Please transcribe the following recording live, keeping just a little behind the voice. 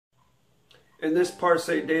In this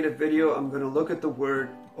Parse-Data video, I'm going to look at the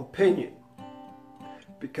word opinion,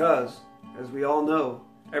 because, as we all know,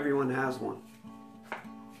 everyone has one.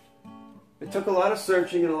 It took a lot of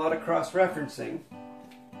searching and a lot of cross-referencing,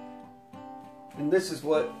 and this is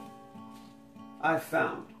what I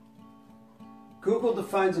found. Google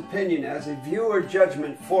defines opinion as a view or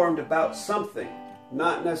judgment formed about something,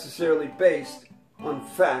 not necessarily based on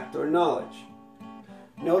fact or knowledge.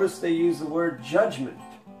 Notice they use the word judgment.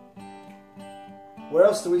 Where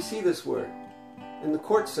else do we see this word? In the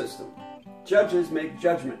court system. Judges make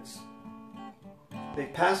judgments. They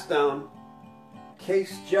pass down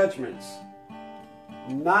case judgments,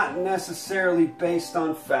 not necessarily based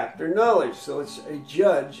on fact or knowledge. So it's a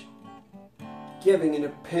judge giving an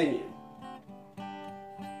opinion,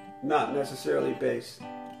 not necessarily based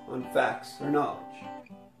on facts or knowledge.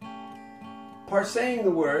 Parsing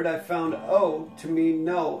the word, I found O to mean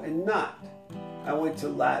no and not. I went to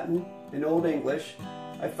Latin and Old English.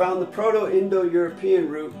 I found the Proto-Indo-European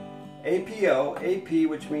root APO, AP,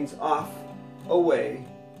 which means off, away.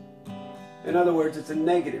 In other words, it's a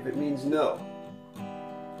negative. It means no.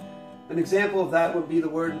 An example of that would be the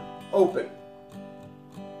word open.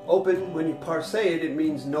 Open, when you parse it, it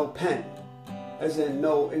means no pen, as in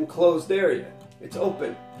no enclosed area. It's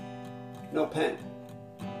open, no pen.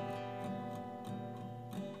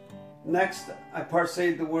 Next, I parsed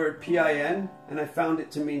the word PIN, and I found it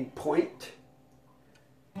to mean point.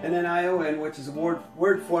 And then ION, which is a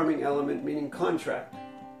word-forming element meaning contract.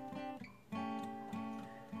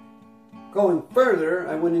 Going further,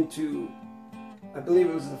 I went into, I believe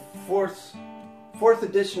it was the fourth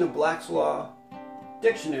edition of Black's Law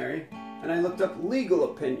Dictionary, and I looked up legal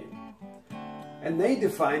opinion. And they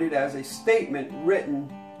define it as a statement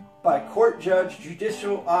written by court judge,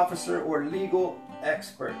 judicial officer, or legal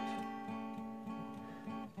expert.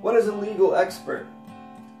 What is a legal expert?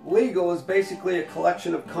 Legal is basically a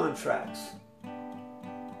collection of contracts.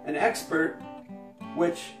 An expert,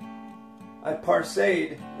 which I parsed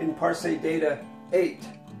in Parse-Data 8,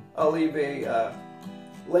 I'll leave a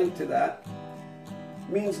link to that,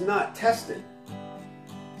 means not tested.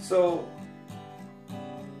 So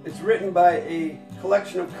it's written by a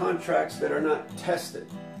collection of contracts that are not tested.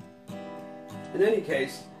 In any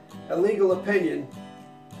case, a legal opinion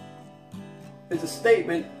is a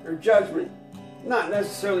statement or judgment not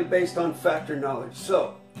necessarily based on fact or knowledge.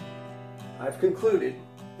 So, I've concluded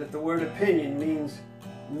that the word opinion means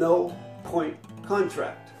no point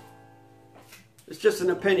contract. It's just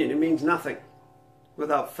an opinion. It means nothing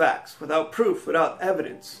without facts, without proof, without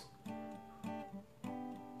evidence.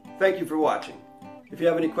 Thank you for watching. If you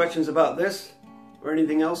have any questions about this or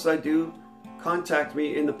anything else I do, contact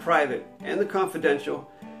me in the private and the confidential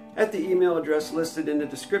at the email address listed in the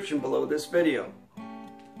description below this video.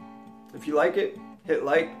 If you like it, hit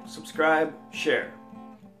like, subscribe, share.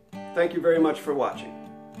 Thank you very much for watching.